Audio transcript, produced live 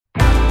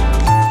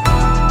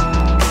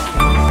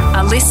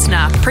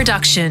listener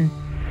production.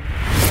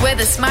 We're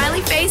the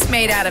smiley face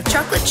made out of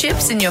chocolate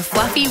chips in your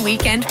fluffy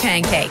weekend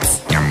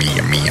pancakes. Yummy,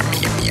 yummy, yummy,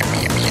 yummy,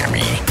 yummy, yummy,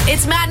 yummy.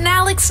 It's Matt and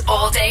Alex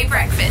all-day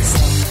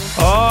breakfast.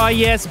 Oh,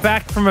 yes,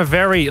 back from a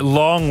very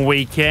long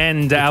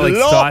weekend, Alex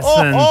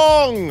Dyson.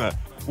 Long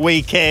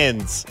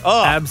weekends.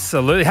 Oh.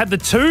 Absolutely. Had the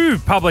two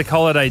public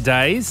holiday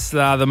days,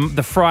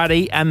 the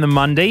Friday and the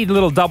Monday,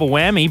 little double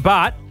whammy,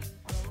 but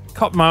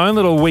copped my own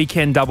little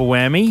weekend double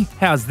whammy.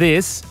 How's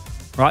this?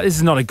 Right, this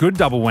is not a good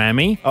double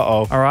whammy.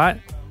 Uh-oh. All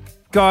right.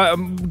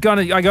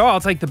 I go,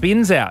 I'll take the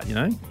bins out,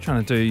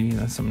 trying to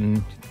do, something,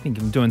 think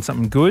I'm doing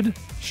something good.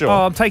 Sure.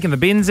 Oh, I'm taking the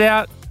bins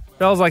out.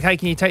 Belle's like, hey,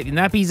 can you take the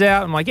nappies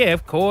out? I'm like, yeah,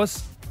 of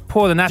course.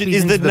 Pour the nappies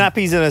Is into the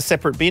nappies in a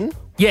separate bin?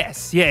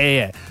 Yes,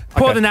 yeah.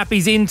 Pour Okay. the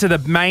nappies into the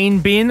main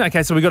bin.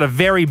 Okay, so we've got a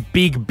very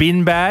big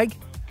bin bag,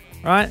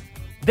 right?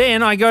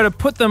 Then I go to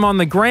put them on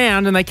the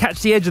ground and they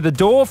catch the edge of the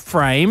door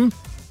frame.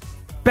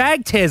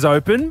 Bag tears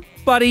open,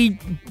 bloody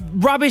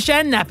rubbish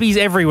and nappies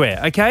everywhere,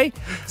 okay?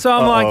 So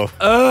I'm like,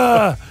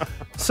 ugh.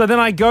 So then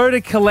I go to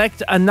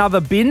collect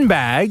another bin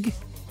bag,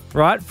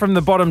 right, from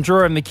the bottom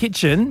drawer in the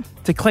kitchen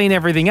to clean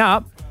everything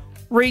up.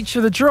 Reach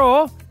for the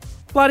drawer,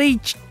 bloody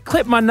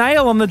clip my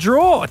nail on the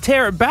drawer,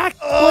 tear it back,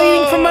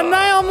 bleeding from my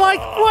nail. I'm like,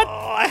 what?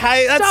 I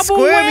hate that. Double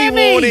Squirmy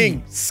whammy.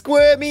 warning.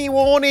 Squirmy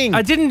warning.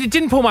 It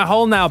didn't pull my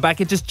whole nail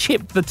back. It just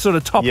chipped the sort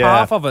of top Yeah.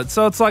 half of it.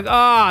 So it's like,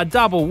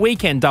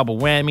 weekend double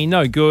whammy,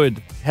 no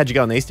good. How'd you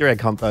go on the Easter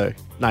egg hunt, though?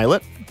 Nail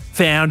it?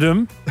 Found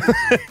him.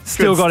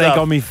 Still got stuff. egg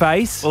on me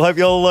face. Well, hope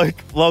your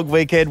long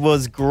weekend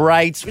was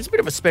great. It's a bit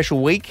of a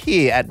special week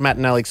here at Matt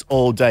and Alex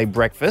All Day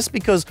Breakfast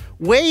because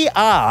we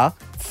are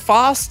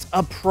fast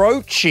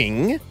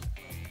approaching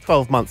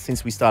 12 months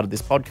since we started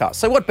this podcast.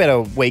 So what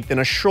better week than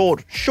a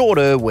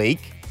shorter week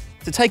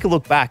to take a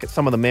look back at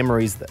some of the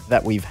memories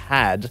that we've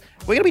had.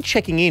 We're going to be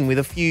checking in with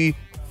a few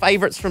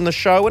favourites from the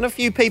show and a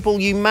few people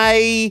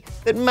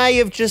that may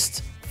have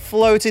just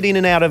floated in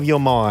and out of your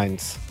mind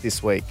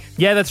this week.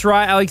 Yeah, that's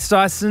right, Alex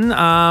Dyson. We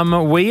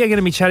are going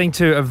to be chatting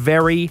to a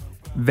very,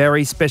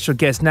 very special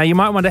guest. Now, you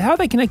might wonder how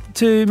they connected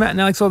to Matt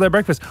and Alex All Day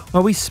Breakfast.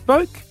 Well, we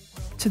spoke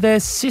to their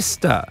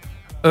sister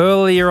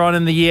earlier on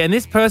in the year. And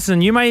this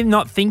person, you may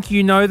not think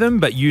you know them,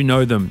 but you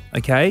know them,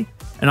 okay?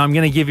 And I'm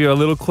going to give you a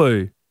little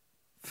clue.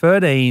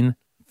 13,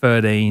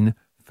 13,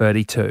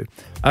 32.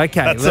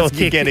 Okay, That's all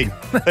you're getting.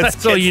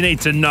 That's all you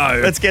need to know.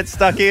 Let's get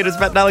stuck in. It's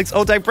Matt and Alex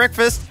All Day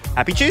Breakfast.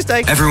 Happy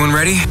Tuesday. Everyone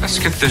ready? Let's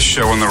get this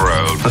show on the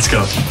road. Let's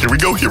go. Here we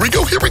go.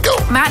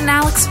 Matt and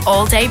Alex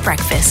all-day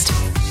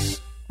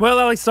breakfast. Well,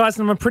 Alex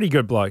Dyson, I'm a pretty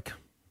good bloke.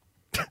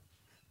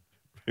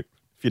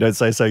 If you don't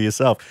say so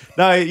yourself.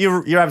 No,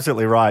 you're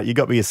absolutely right. You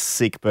got me a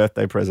sick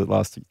birthday present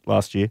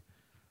last year.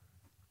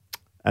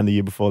 And the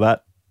year before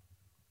that.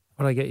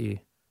 What did I get you?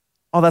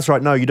 Oh, that's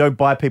right. No, you don't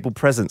buy people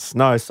presents.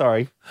 No,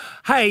 sorry.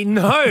 Hey,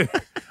 no.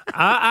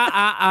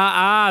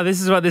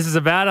 This is what this is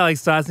about,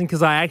 Alex Dyson,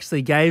 because I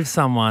actually gave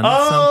someone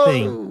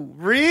something. Oh,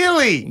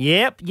 really?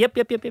 Yep.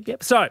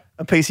 So,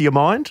 A piece of your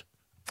mind?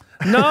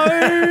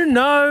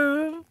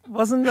 no.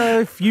 Wasn't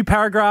a few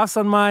paragraphs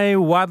on my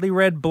widely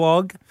read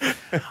blog.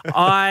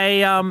 I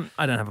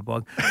don't have a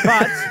blog,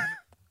 but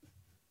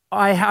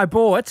I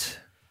bought,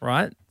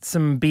 right,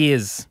 some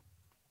beers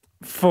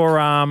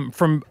from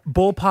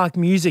Ballpark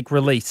Music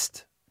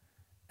released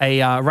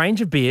a range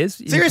of beers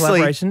in Seriously?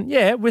 collaboration.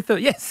 Yeah,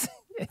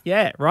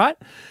 yeah, right.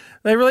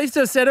 They released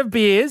a set of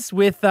beers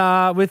with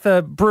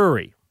a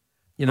brewery,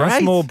 a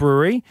Right. small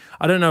brewery.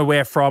 I don't know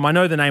where from. I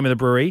know the name of the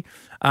brewery.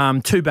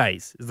 Two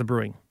Bays is the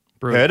brewery.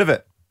 Heard of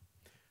it.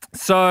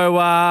 So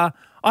I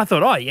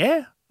thought, oh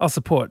yeah, I'll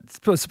support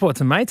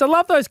some mates. I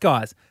love those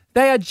guys.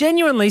 They are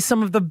genuinely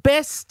some of the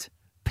best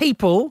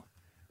people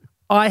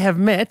I have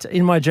met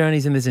in my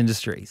journeys in this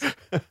industry.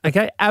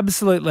 Okay,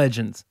 absolute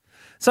legends.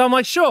 So I'm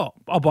like, sure,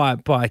 I'll buy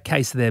a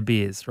case of their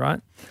beers, right?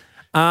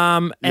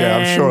 I'm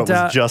sure it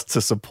was just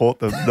to support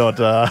them, not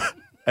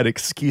an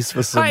excuse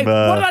for some Hey,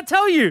 what did I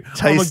tell you?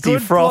 tasty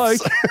froths.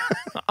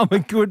 Bloke. I'm a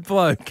good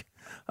bloke.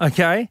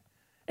 Okay.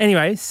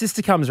 Anyway,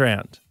 sister comes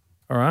round.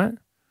 All right.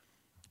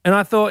 And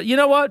I thought, you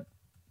know what?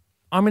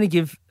 I'm going to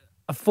give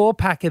a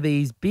 4-pack of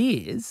these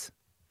beers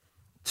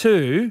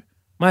to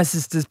my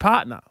sister's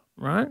partner.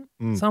 Right.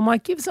 So I'm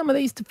like, give some of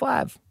these to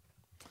Flav.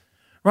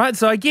 Right.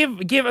 So I give,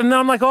 and then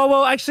I'm like, oh,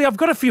 well, actually, I've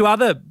got a few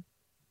other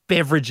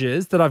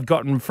beverages that I've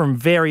gotten from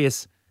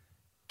various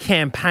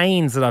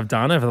campaigns that I've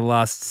done over the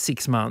last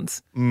 6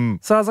 months.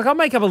 So I was like, I'll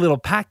make up a little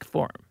pack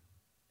for him.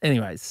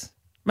 Anyways,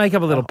 make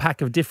up a little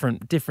pack of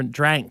different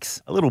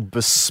drinks. A little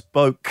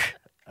bespoke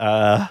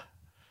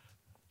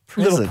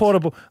Little present.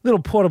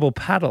 portable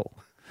paddle,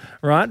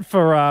 right,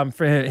 for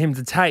him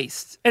to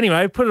taste.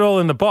 Anyway, put it all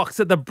in the box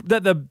that the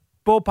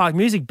Ballpark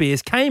Music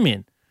beers came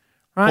in.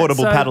 Right?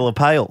 Portable paddle of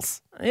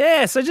pails.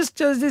 Yeah, so just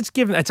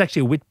give them. It's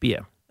actually a wit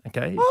beer.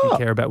 Okay, if you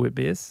care about wit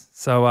beers.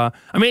 So I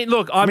mean,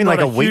 look, I'm mean not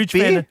like a a wheat huge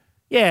fan.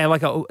 beer?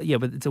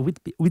 But it's a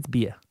wit beer. Wit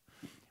beer.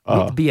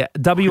 WITBIER.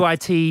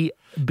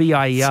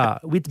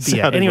 Wit beer.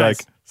 Sounded Anyways,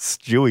 like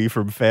Stewie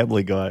from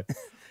Family Guy.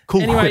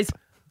 Cool. anyways,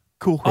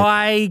 Cool Whip.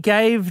 I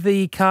gave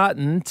the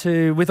carton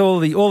with all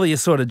the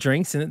assorted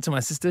drinks in it to my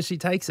sister. She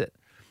takes it.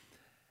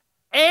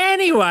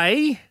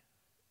 Anyway,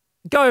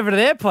 go over to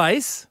their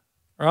place,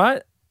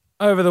 right?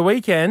 Over the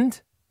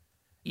weekend,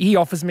 he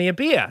offers me a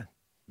beer,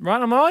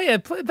 right? I'm like, oh yeah,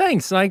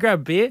 thanks. And I grab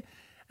a beer,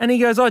 and he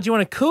goes, oh, do you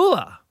want a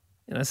cooler?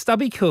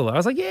 Stubby cooler. I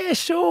was like, yeah,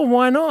 sure,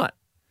 why not?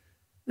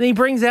 Then he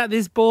brings out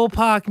this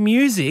Ballpark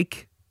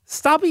Music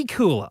stubby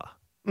cooler.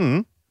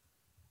 And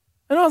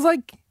I was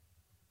like,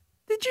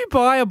 did you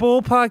buy a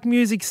Ballpark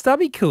Music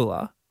stubby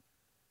cooler?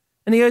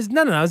 And he goes,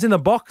 no, it was in the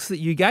box that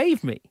you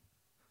gave me.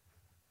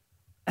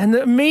 And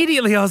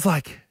immediately I was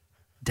like,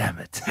 damn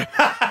it.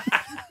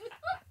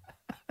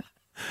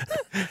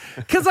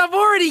 Because I've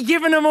already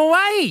given them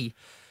away.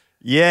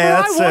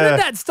 Yeah, I wanted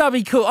that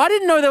stubby cooler. I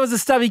didn't know there was a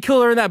stubby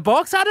cooler in that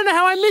box. I don't know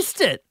how I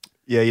missed it.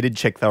 Yeah, you didn't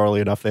check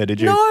thoroughly enough there,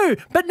 did you? No,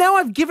 but now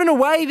I've given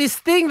away this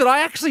thing that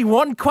I actually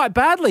want quite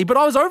badly, but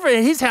I was over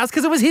at his house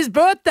because it was his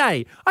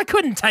birthday. I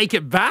couldn't take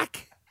it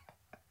back.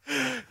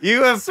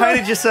 You have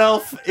painted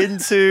yourself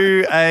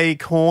into a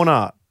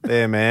corner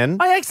there, man.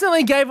 I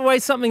accidentally gave away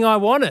something I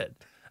wanted,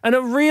 and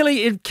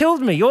it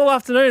killed me all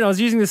afternoon. I was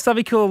using the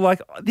stubby cooler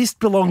like, this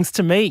belongs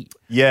to me.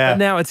 Yeah. But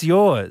now it's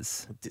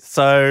yours.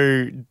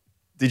 So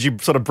did you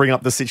sort of bring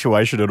up the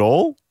situation at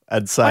all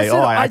and say,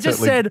 I just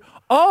said,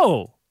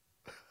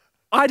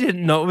 I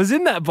didn't know it was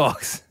in that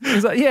box. He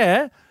was like,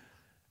 yeah.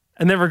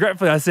 And then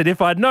regretfully I said,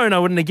 if I'd known, I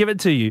wouldn't have given it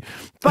to you.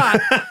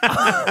 But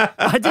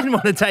I didn't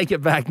want to take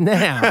it back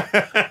now.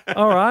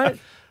 All right.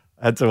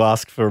 I had to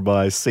ask for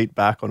my seat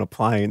back on a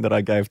plane that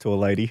I gave to a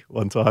lady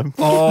one time.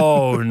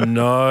 Oh,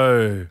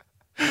 no.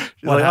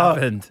 What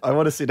happened? I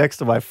want to sit next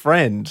to my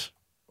friend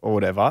or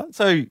whatever.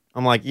 So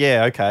I'm like,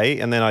 yeah, okay.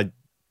 And then I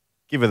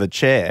give her the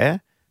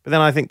chair. But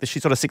then I think that she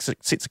sort of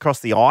sits across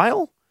the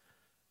aisle.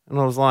 And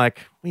I was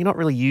like, well, you're not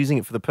really using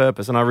it for the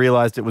purpose. And I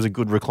realized it was a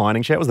good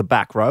reclining chair. It was the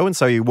back row. And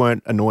so you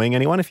weren't annoying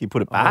anyone if you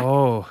put it back.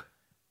 Oh.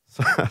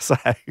 So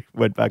I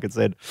went back and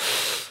said,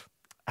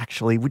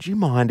 actually, would you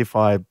mind if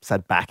I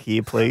sat back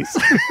here, please?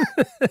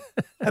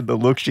 And the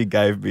look she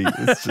gave me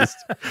is just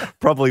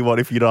probably what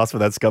if you'd asked for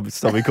that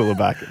stubby cooler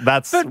back.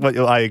 That's what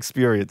I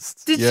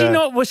experienced. Did she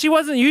not? Well, she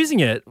wasn't using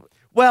it.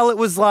 Well, it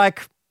was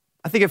like,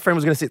 I think her friend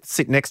was going to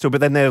sit next to her,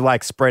 but then they're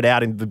like spread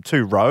out in the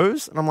two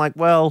rows. And I'm like,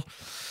 well...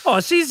 Oh,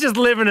 she's just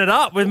living it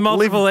up with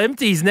multiple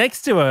empties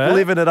next to her.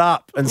 Living it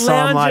up. And so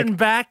I'm like,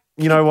 back.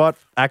 You know what?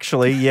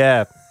 Actually,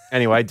 yeah.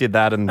 Anyway, did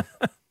that, and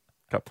a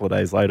couple of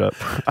days later,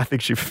 I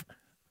think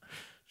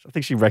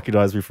she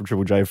recognized me from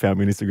Triple J and found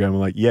me on Instagram. I'm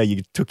like, yeah,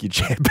 you took your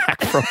chair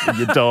back from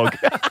your dog.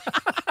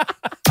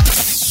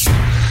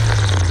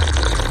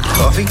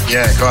 Coffee?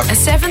 Yeah, go on. A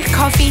seventh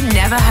coffee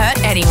never hurt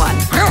anyone.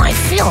 Now I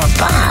feel a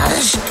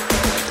buzz.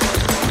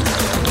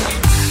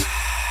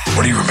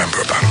 What do you remember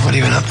about him? What have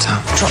you been up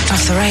to? Dropped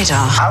off the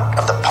radar. Out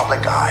of the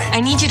public eye. I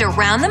need you to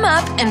round them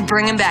up and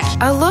bring them back.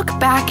 A look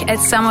back at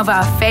some of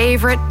our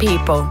favourite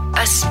people.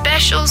 A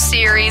special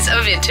series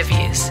of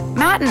interviews.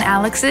 Matt and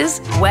Alex's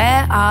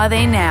Where Are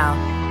They Now?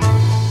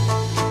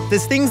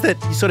 There's things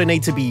that you sort of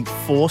need to be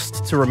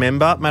forced to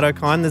remember, Matt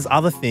O'Kine. There's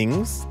other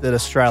things that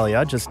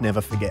Australia just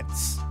never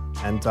forgets.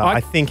 And I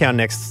think our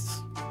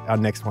next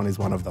one is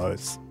one of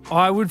those.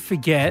 I would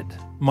forget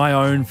my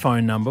own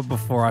phone number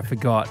before I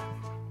forgot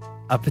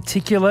a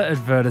particular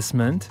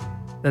advertisement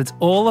that's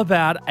all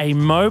about a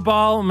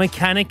mobile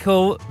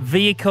mechanical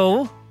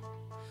vehicle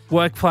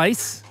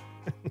workplace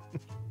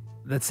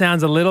that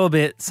sounds a little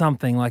bit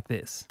something like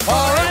this. For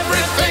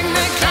everything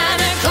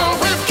mechanical,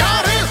 we've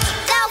got it.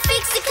 They'll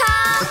fix the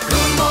car.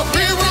 Good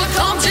mobile will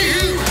come to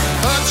you.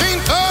 13,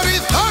 30,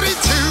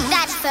 32.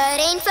 That's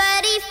 13,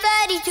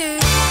 30,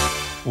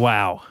 32.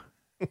 Wow.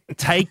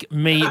 Take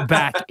me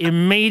back.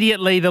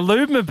 Immediately, the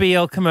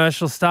Lubemobile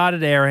commercial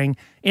started airing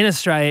in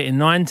Australia in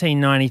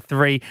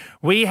 1993.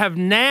 We have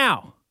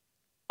now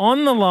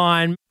on the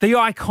line the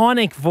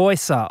iconic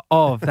voicer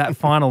of that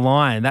final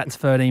line. That's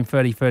 13,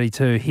 30,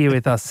 32. Here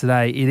with us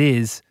today, it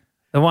is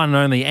the one and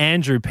only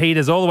Andrew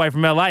Peters, all the way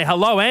from LA.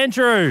 Hello,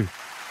 Andrew.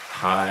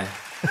 Hi.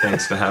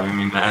 Thanks for having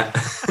me, Matt.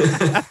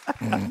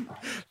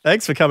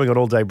 Thanks for coming on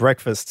All Day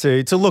Breakfast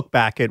to look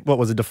back at what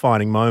was a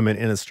defining moment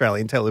in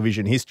Australian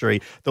television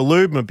history, the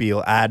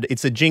Lubemobile ad.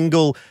 It's a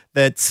jingle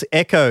that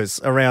echoes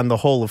around the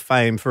Hall of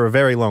Fame for a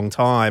very long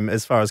time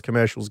as far as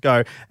commercials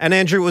go. And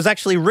Andrew, it was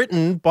actually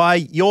written by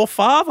your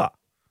father.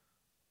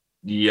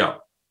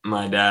 Yep,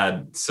 my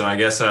dad. So I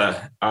guess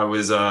I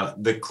was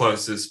the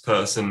closest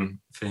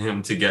person for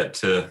him to get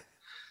to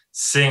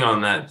sing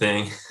on that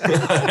thing.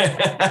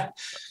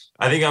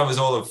 I think I was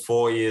all of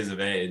 4 years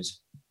of age,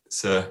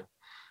 so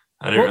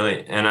I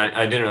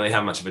didn't really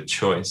have much of a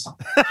choice.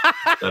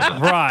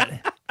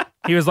 Right.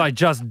 He was like,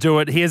 just do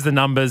it. Here's the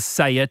numbers.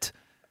 Say it.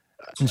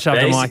 And shove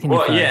the mic in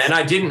your face. Yeah, and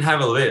I didn't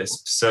have a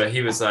lisp. So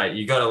he was like,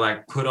 you got to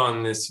like put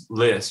on this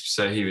lisp.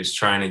 So he was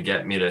trying to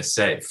get me to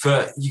say,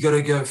 you got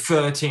to go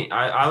 13.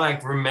 I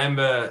like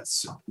remember,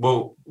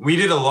 well, we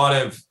did a lot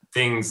of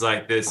things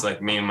like this,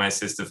 like me and my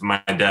sister for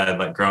my dad,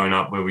 like growing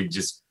up, where we'd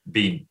just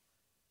be,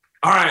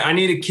 all right, I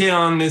need a kid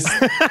on this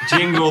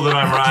jingle that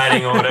I'm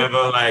writing or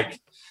whatever. Like,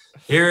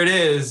 here it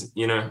is,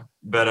 you know.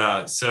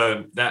 But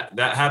so that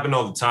happened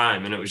all the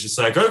time, and it was just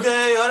like,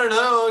 okay, I don't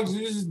know,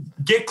 just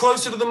get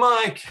closer to the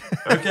mic,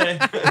 okay.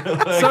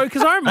 Like, So,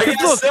 because I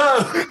guess so.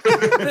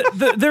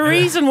 the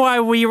reason why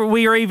we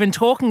were even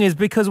talking is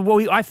because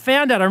I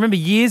found out. I remember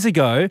years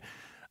ago,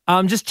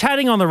 just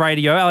chatting on the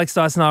radio. Alex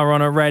Dice and I were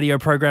on a radio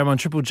program on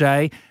Triple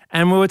J,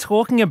 and we were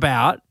talking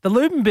about the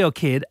Lubinville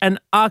Kid, and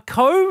our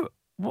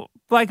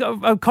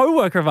a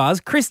co-worker of ours,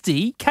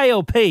 Christy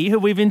KLP, who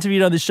we've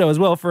interviewed on this show as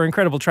well for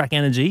incredible track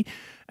energy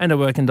and her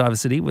work in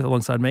diversity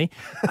alongside me,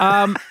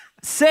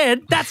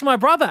 said, that's my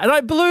brother. And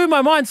it blew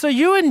my mind. So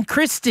you and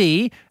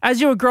Christy,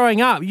 as you were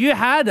growing up, you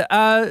had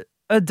a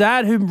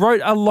dad who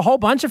wrote a whole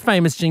bunch of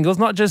famous jingles,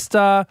 not just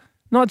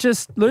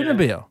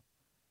Lubinville. Yeah.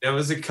 There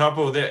was a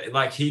couple that,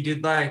 like, he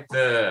did like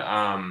the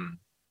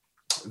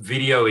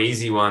Video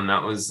Easy one.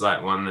 That was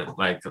like one that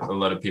like a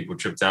lot of people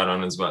tripped out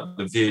on as well.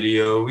 The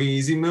Video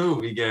Easy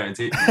movie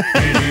guarantee.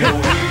 Video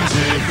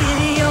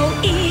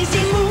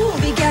easy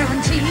movie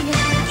guarantee.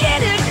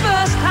 Get it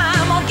first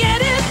time or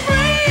get it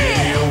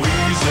free.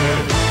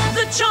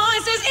 The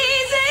choice is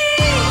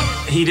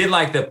easy. He did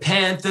like the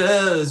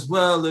Panthers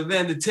World of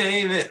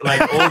Entertainment,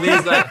 like all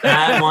these like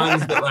bad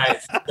ones that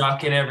like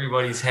stuck in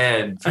everybody's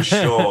head for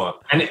sure.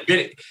 And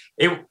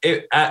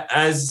it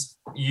as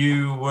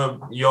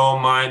your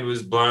mind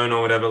was blown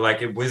or whatever,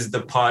 like it was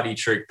the party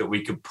trick that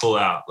we could pull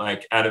out,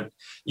 like out of,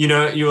 you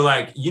know, you were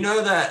like, you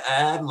know, that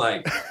ad,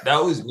 like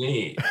that was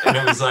me. And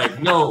it was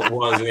like, no, it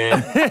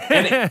wasn't.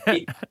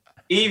 And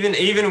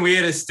even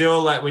weirder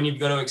still, like when you've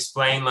got to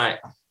explain,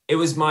 like it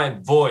was my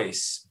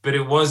voice, but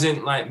it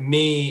wasn't like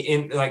me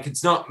in, like,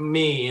 it's not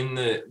me in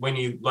the, when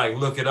you like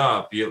look it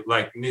up, you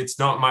like, it's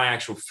not my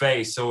actual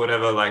face or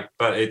whatever, like,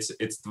 but it's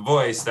the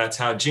voice. That's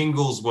how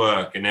jingles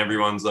work. And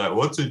everyone's like,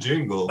 what's a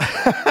jingle?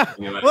 Like,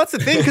 well, that's the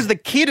thing, because the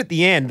kid at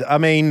the end, I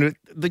mean,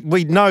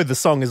 we know the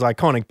song is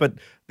iconic, but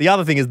the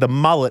other thing is the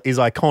mullet is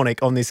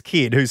iconic on this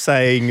kid who's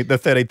saying the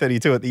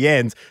 1332 at the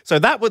end. So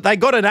they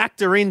got an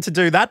actor in to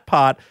do that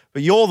part,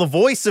 but you're the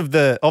voice of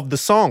the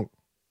song.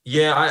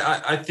 Yeah,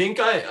 I think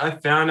I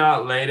found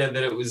out later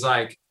that it was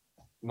like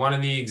one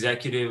of the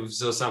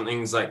executives or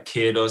something's like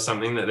kid or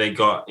something that they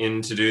got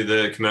in to do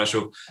the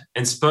commercial.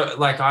 And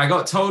like I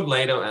got told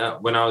later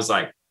when I was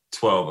like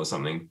 12 or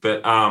something,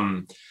 but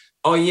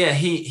oh yeah,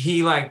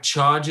 he like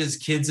charges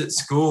kids at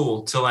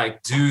school to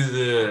like do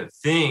the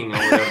thing or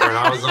whatever. And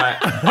I was like,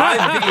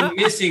 I've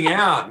been missing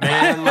out,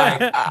 man.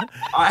 Like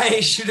I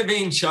should have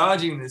been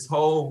charging this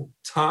whole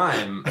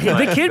time.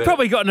 The kid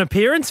probably got an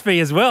appearance fee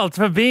as well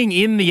for being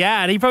in the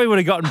ad. He probably would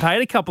have gotten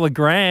paid a couple of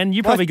grand.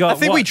 You probably got. I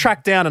think we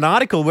tracked down an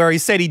article where he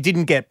said he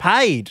didn't get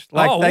paid.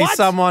 Like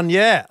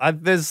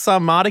there's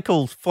some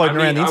article floating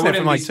around the internet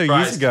from like 2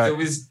 years ago.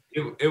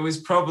 It was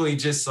probably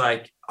just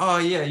like, oh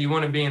yeah, you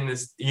want to be in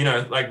this, you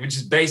know, like, which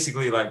is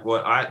basically like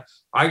what I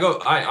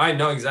got. I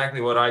know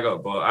exactly what I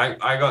got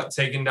bought. I got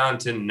taken down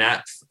to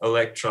NAP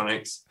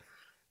Electronics,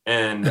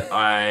 and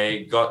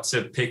I got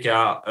to pick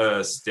out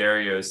a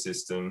stereo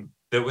system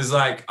that was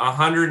like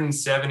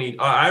 170.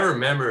 I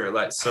remember it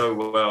like so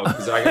well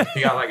because I got to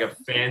pick out like a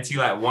fancy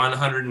like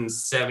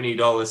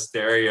 $170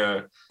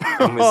 stereo.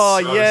 Oh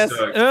yes,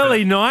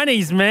 early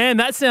 90s, man.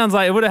 That sounds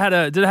like it would have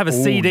had did it have a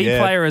CD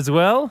player as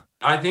well?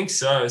 I think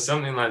so,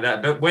 something like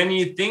that. But when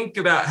you think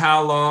about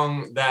how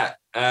long that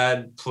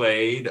ad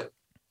played,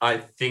 I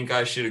think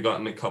I should have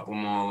gotten a couple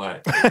more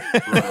like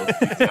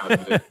royalties out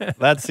of it.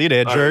 That's it,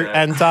 Andrew.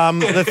 And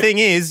the thing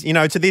is, you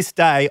know, to this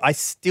day, I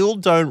still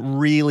don't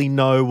really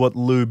know what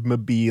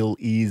Lubemobile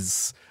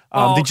is.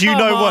 Did you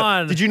know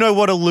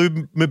what a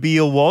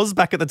Lubemobile was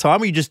back at the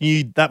time, or you just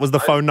knew that was the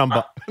phone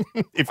number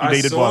if you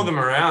needed one? I saw them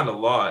around a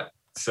lot,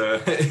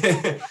 so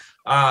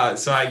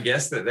so I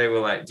guess that they were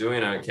like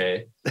doing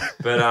okay.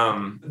 But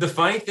the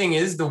funny thing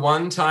is, the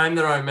one time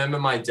that I remember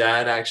my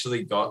dad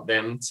actually got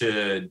them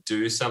to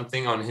do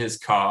something on his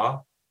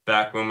car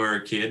back when we were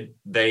a kid,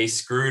 they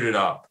screwed it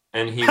up.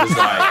 And he was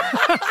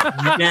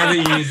like, never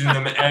using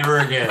them ever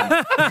again.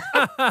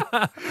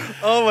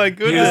 Oh my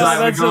goodness. He was like,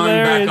 That's we're going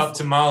hilarious. back up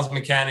to Miles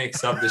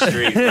Mechanics up the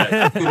street.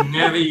 Like,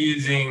 never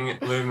using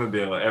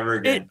Lubemobile ever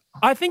again.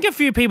 I think a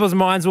few people's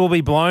minds will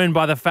be blown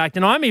by the fact,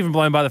 and I'm even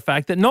blown by the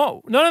fact that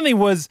not only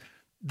was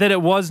that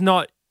it was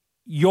not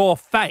your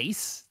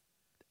face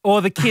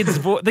or the kid's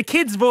the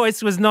kid's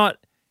voice was not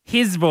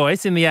his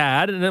voice in the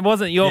ad, and it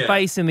wasn't your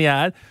face in the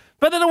ad,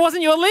 but then it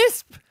wasn't your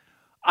lisp.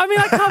 I mean,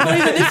 I can't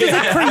believe that this is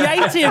a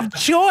creative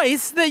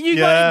choice that you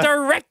got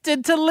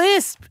directed to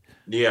lisp.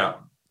 Yeah.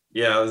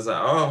 Yeah, I was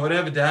like, oh,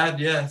 whatever, Dad.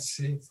 Yes.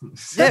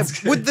 Yeah,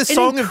 would the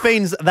song have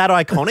been that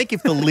iconic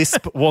if the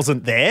lisp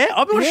wasn't there?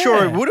 I'm not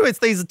sure it would have. It's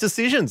these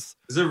decisions.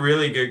 It's a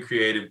really good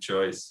creative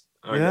choice.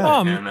 I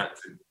gotta hand that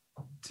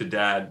to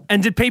Dad.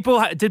 And did people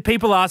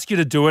ask you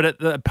to do it at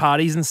the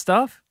parties and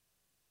stuff?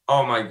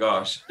 Oh my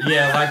gosh.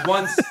 Yeah, like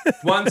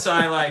once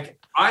I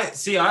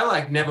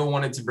like never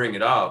wanted to bring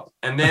it up.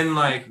 And then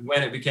like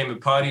when it became a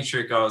party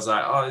trick, I was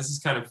like, oh, this is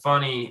kind of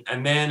funny.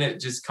 And then it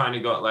just kind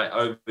of got like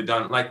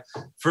overdone. Like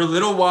for a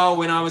little while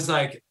when I was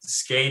like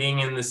skating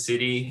in the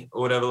city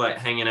or whatever, like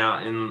hanging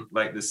out in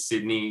like the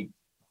Sydney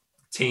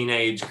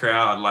teenage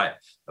crowd, like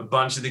a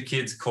bunch of the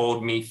kids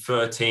called me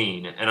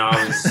Firteen, and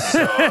I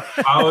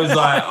was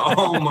like,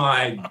 oh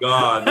my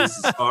God, this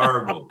is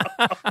horrible.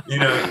 You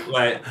know,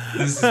 like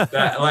this is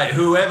that, like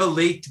whoever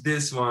leaked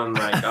this one,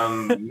 like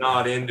I'm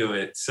not into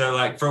it. So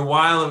like for a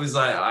while it was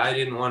like I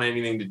didn't want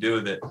anything to do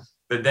with it.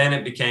 But then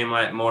it became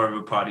like more of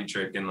a party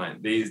trick, and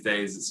like these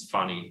days it's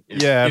funny.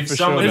 If for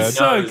sure. It's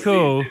so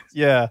cool.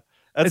 Yeah.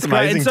 That's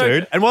amazing, so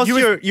dude. And whilst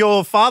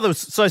your father was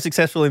so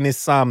successful in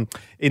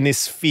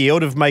this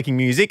field of making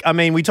music, I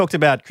mean, we talked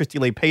about Christy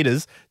Lee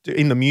Peters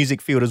in the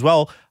music field as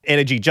well.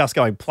 Energy just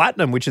going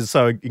platinum, which is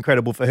so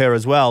incredible for her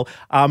as well.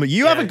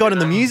 You haven't got in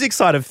the music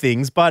side of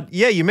things, but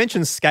yeah, you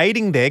mentioned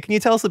skating there. Can you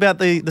tell us about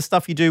the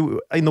stuff you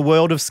do in the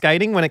world of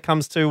skating when it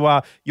comes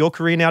to your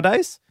career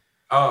nowadays?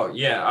 Oh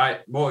yeah,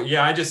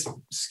 I just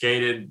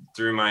skated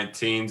through my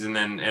teens and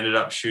then ended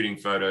up shooting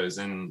photos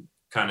and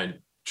kind of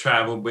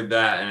traveled with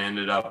that and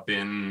ended up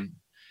in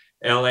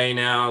LA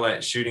now,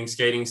 like shooting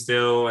skating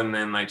still, and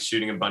then like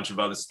shooting a bunch of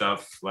other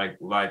stuff like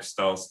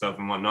lifestyle stuff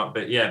and whatnot.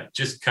 But yeah,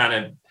 just kind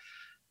of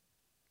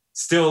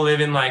still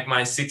living like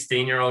my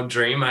 16-year-old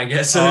dream, I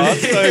guess. Oh,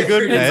 that's so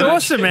good, man. It's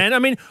awesome, man. I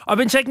mean, I've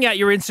been checking out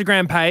your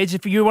Instagram page.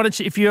 If you want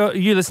to, if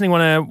you listening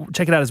want to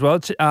check it out as well,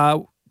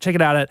 check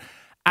it out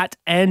at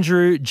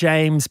Andrew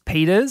James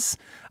Peters,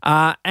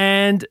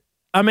 and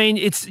I mean,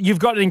 you've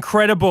got an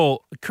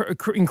incredible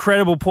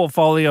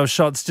portfolio of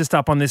shots just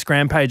up on this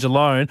gram page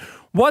alone.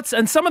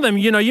 And some of them,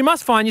 you know, you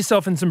must find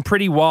yourself in some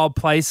pretty wild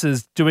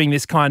places doing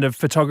this kind of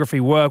photography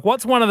work.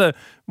 What's one of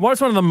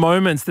the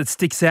moments that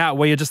sticks out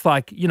where you're just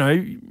like, you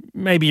know,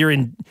 maybe you're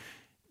in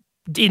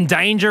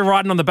danger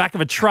riding on the back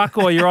of a truck,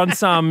 or you're on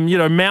some, you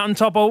know,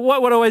 mountaintop, or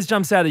what always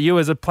jumps out at you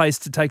as a place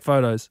to take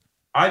photos?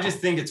 I just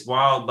think it's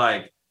wild,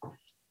 like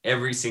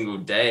every single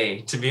day,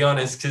 to be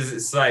honest, because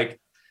it's like,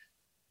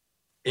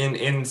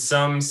 in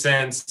some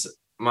sense,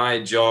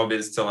 my job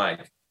is to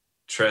like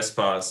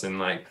trespass and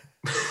like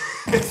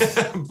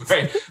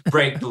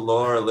break the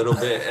law a little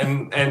bit,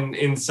 and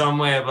in some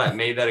way I've like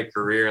made that a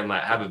career and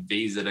like have a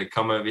visa to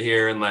come over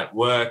here and like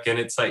work, and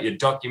it's like you're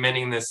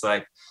documenting this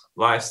like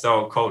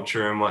lifestyle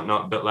culture and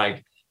whatnot, but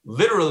like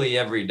literally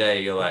every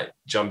day you're like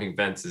jumping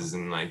fences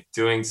and like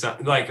doing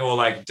something like, or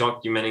like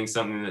documenting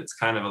something that's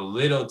kind of a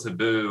little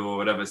taboo or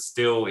whatever,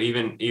 still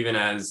even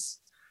as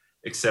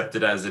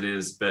accepted as it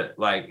is. But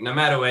like no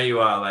matter where you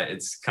are, like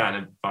it's kind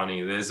of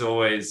funny. There's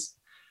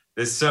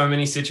so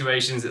many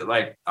situations that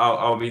like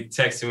I'll be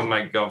texting with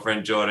my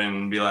girlfriend Jordan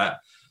and be like,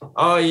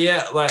 oh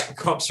yeah, like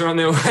cops are on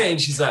their way, and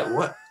she's like,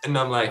 what? And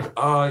I'm like,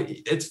 oh,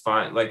 it's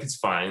fine, like it's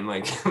fine,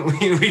 like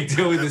we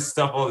deal with this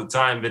stuff all the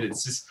time. But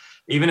it's just,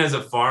 even as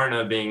a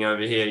foreigner being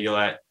over here, you're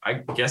like, I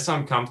guess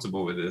I'm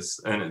comfortable with this,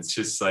 and it's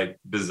just like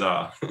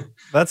bizarre.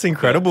 That's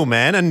incredible,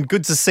 man, and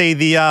good to see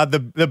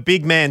the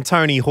big man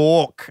Tony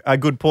Hawk, a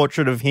good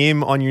portrait of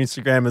him on your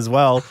Instagram as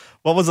well.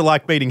 What was it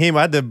like meeting him?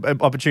 I had the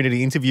opportunity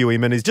to interview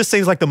him, and he just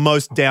seems like the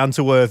most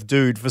down-to-earth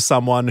dude for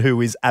someone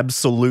who is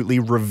absolutely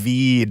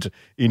revered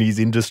in his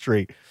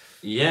industry.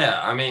 Yeah,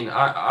 I mean,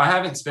 I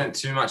haven't spent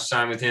too much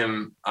time with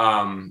him,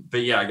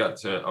 but yeah, I got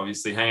to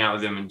obviously hang out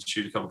with him and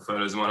shoot a couple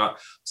photos and whatnot.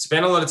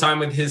 Spent a lot of time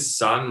with his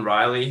son,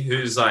 Riley,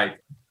 who's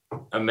like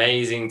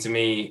amazing to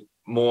me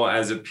more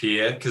as a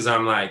peer, because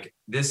I'm like,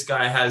 this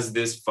guy has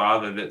this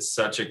father that's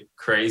such a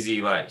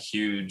crazy, like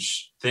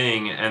huge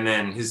thing, and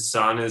then his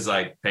son is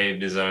like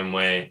paved his own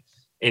way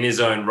in his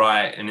own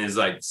right and is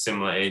like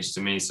similar age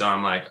to me. So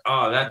I'm like,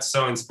 oh, that's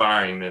so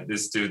inspiring that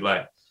this dude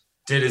like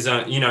did his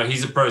own, you know,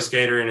 he's a pro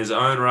skater in his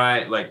own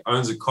right, like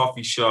owns a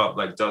coffee shop,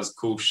 like does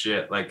cool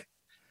shit. Like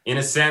in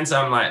a sense,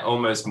 I'm like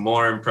almost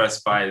more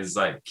impressed by his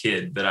like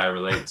kid that I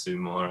relate to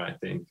more, I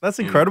think. That's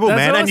incredible, That's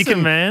man. awesome, and you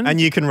can, man. And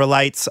you can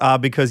relate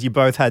because you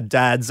both had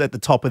dads at the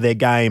top of their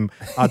game.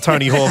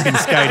 Tony Hawk in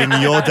skating,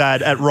 your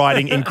dad at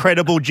writing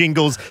incredible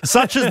jingles,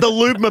 such as the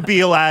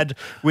Lubemobile ad,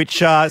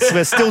 which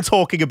we're still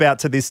talking about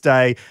to this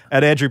day.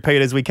 At Andrew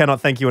Peters, we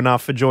cannot thank you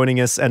enough for joining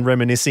us and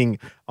reminiscing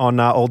on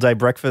All Day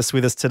Breakfast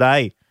with us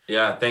today.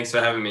 Yeah, thanks for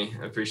having me.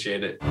 I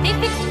appreciate it. They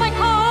fixed my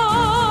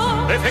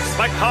car. They fixed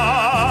my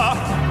car.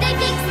 They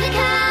fixed the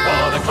car.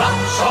 For the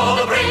clutch or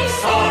the brakes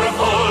for a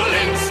full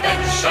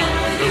inspection.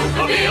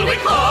 Lubemobile we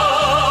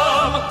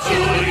come to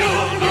you,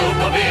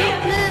 Lubemobile.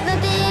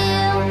 Lubemobile.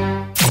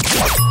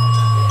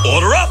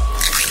 Order up.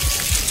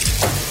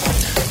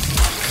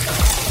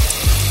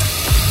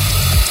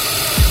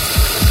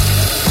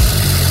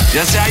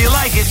 Just how you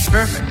like it.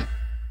 Perfect.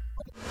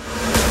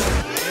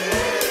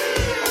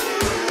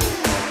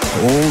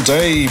 All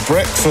day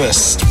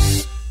breakfast.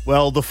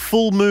 Well, the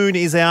full moon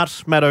is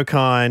out, Matt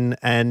O'Kine,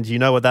 and you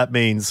know what that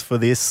means for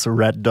this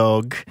rat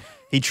dog.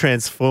 He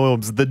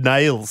transforms. The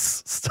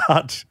nails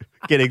start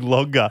getting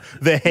longer.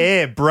 The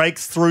hair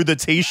breaks through the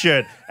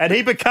T-shirt, and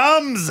he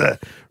becomes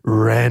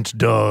Rant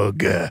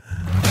Dog.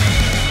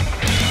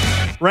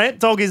 Rant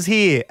Dog is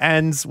here,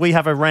 and we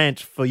have a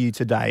rant for you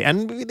today.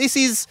 And this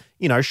is,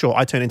 you know, sure,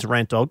 I turn into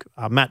Rant Dog.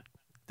 Matt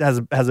has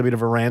a bit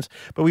of a rant,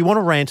 but we want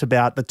to rant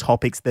about the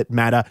topics that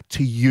matter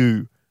to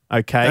you,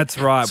 okay? That's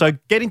right. So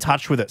get in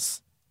touch with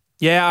us.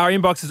 Yeah, our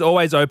inbox is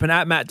always open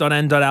at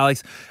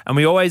matt.n.alex, and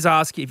we always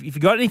ask if you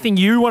got anything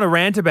you want to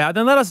rant about,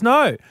 then let us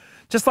know.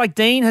 Just like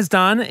Dean has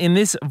done in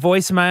this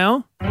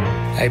voicemail.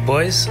 Hey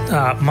boys,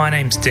 my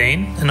name's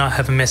Dean, and I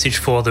have a message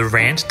for the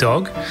rant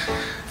dog.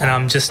 And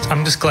I'm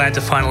just glad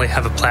to finally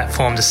have a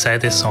platform to say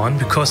this on,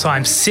 because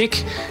I'm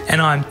sick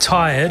and I'm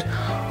tired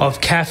of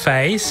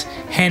cafes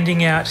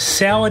handing out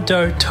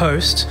sourdough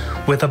toast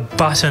with a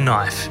butter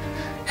knife.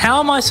 How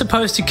am I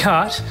supposed to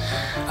cut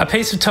a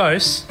piece of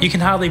toast you can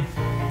hardly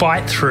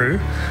bite through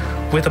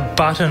with a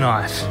butter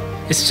knife?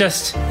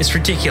 It's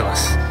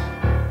ridiculous.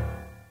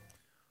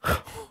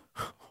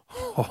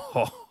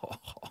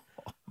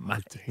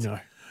 Mate, Dino.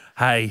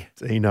 Hey.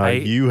 Dino,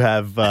 hey.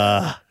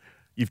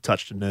 You've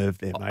touched a nerve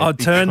there, mate. Oh,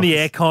 turn the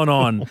aircon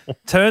on.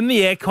 Turn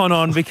the aircon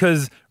on,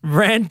 because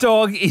Rant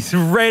Dog is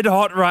red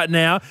hot right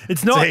now.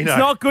 It's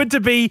not good to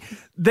be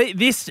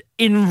this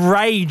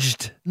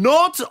enraged.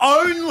 Not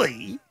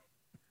only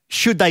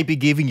should they be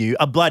giving you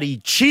a bloody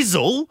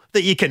chisel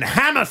that you can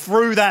hammer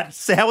through that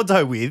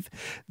sourdough with,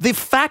 the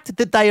fact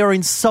that they are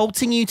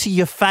insulting you to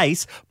your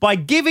face by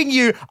giving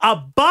you a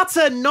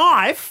butter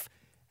knife.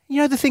 You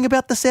know the thing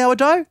about the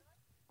sourdough?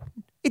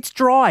 It's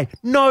dry.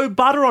 No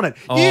butter on it.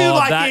 You,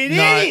 like an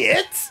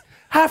idiot,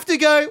 have to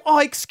go,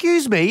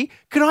 excuse me,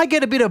 can I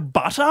get a bit of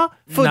butter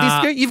for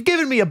this? You've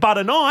given me a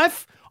butter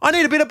knife. I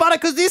need a bit of butter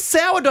because this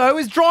sourdough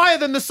is drier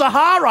than the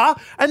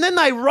Sahara. And then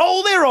they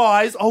roll their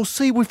eyes. I'll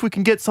see if we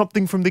can get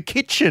something from the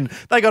kitchen.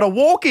 They got to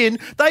walk in.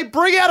 They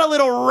bring out a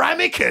little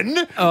ramekin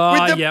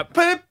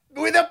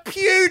with a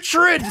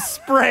putrid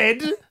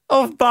spread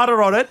of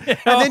butter on it.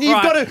 And then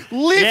you've got to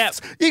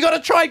lift. You've got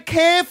to try and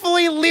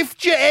carefully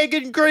lift your egg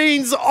and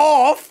greens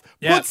off,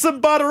 put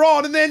some butter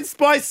on, and then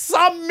by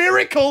some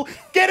miracle,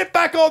 get it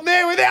back on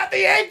there without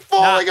the egg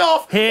falling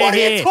off. What are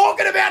you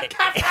talking about,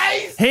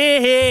 cafes?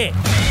 Here.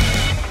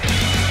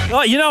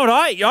 Oh, you know what?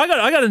 I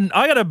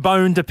got a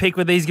bone to pick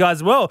with these guys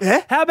as well.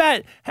 Yeah? How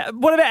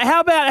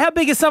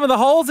big are some of the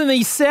holes in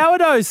these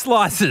sourdough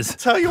slices?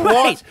 Tell you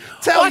what,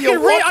 I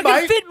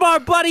can fit my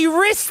bloody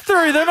wrist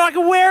through them. I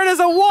can wear it as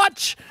a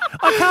watch.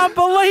 I can't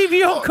believe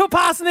you're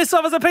passing this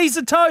off as a piece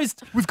of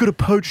toast. We've got a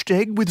poached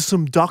egg with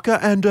some ducker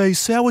and a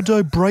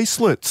sourdough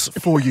bracelets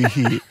for you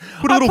here.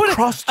 Put a little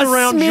crust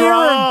around your smear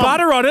arm. of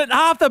butter on it.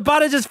 Half the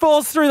butter just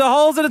falls through the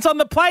holes and it's on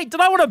the plate.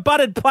 Don't I want a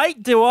buttered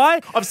plate, do I?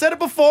 I've said it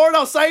before and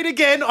I'll say it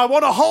again. I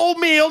want a whole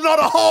meal, not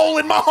a hole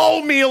in my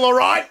whole meal, all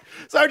right?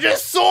 So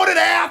just sort it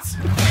out.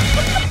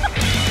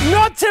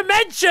 Not to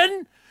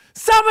mention,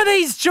 some of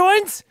these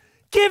joints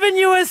giving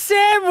you a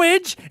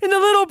sandwich in the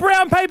little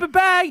brown paper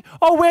bag.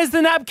 Oh, where's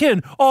the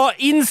napkin? Oh,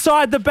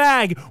 inside the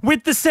bag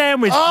with the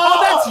sandwich.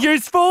 Oh, that's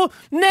useful.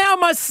 Now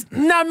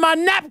my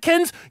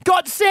napkin's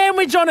got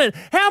sandwich on it.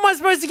 How am I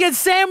supposed to get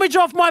sandwich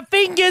off my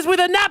fingers with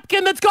a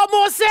napkin that's got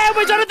more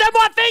sandwich on it than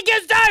my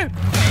fingers do?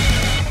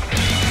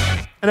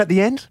 And at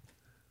the end,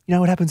 you know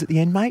what happens at the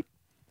end, mate?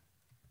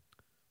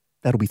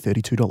 That'll be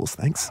 $32,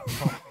 thanks.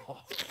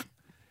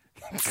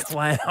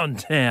 Clown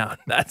down.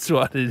 That's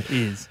what it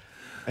is.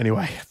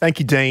 Anyway, thank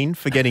you, Dean,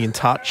 for getting in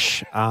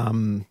touch.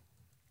 The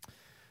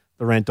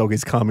rant dog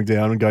is calming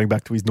down and going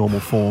back to his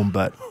normal form,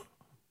 but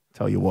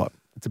tell you what,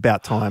 it's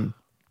about time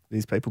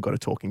these people got a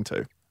talking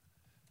to.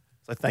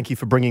 So thank you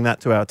for bringing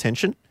that to our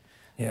attention.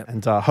 Yeah.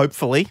 And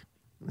hopefully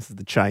this is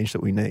the change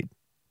that we need.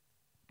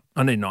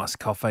 I need a nice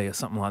coffee or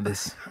something like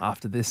this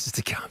after this just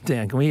to calm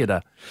down. Can we get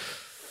a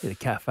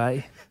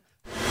cafe?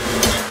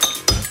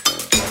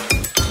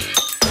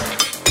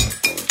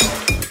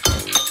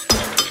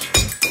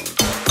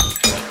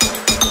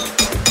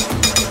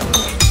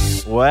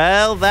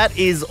 Well, that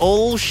is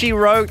all she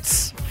wrote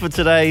for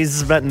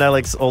today's Matt and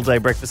Alex All Day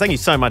Breakfast. Thank you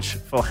so much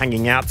for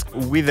hanging out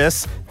with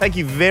us. Thank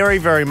you very,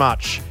 very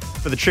much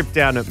for the trip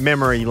down at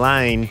memory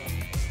lane.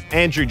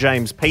 Andrew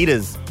James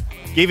Peters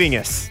giving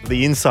us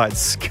the inside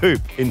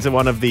scoop into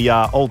one of the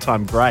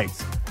all-time great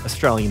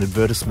Australian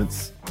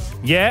advertisements.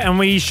 Yeah, and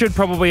we should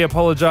probably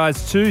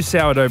apologise to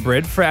Sourdough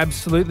Bread for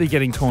absolutely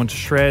getting torn to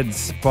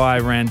shreds by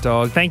Rant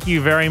Dog. Thank you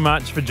very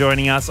much for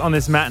joining us on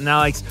this Matt and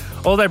Alex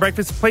All Day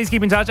Breakfast. Please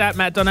keep in touch at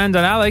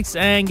matt.n.alex.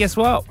 And guess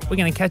what? We're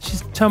going to catch you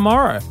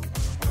tomorrow.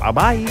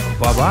 Bye-bye.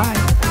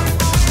 Bye-bye.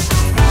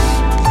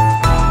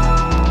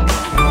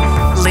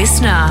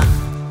 Listener.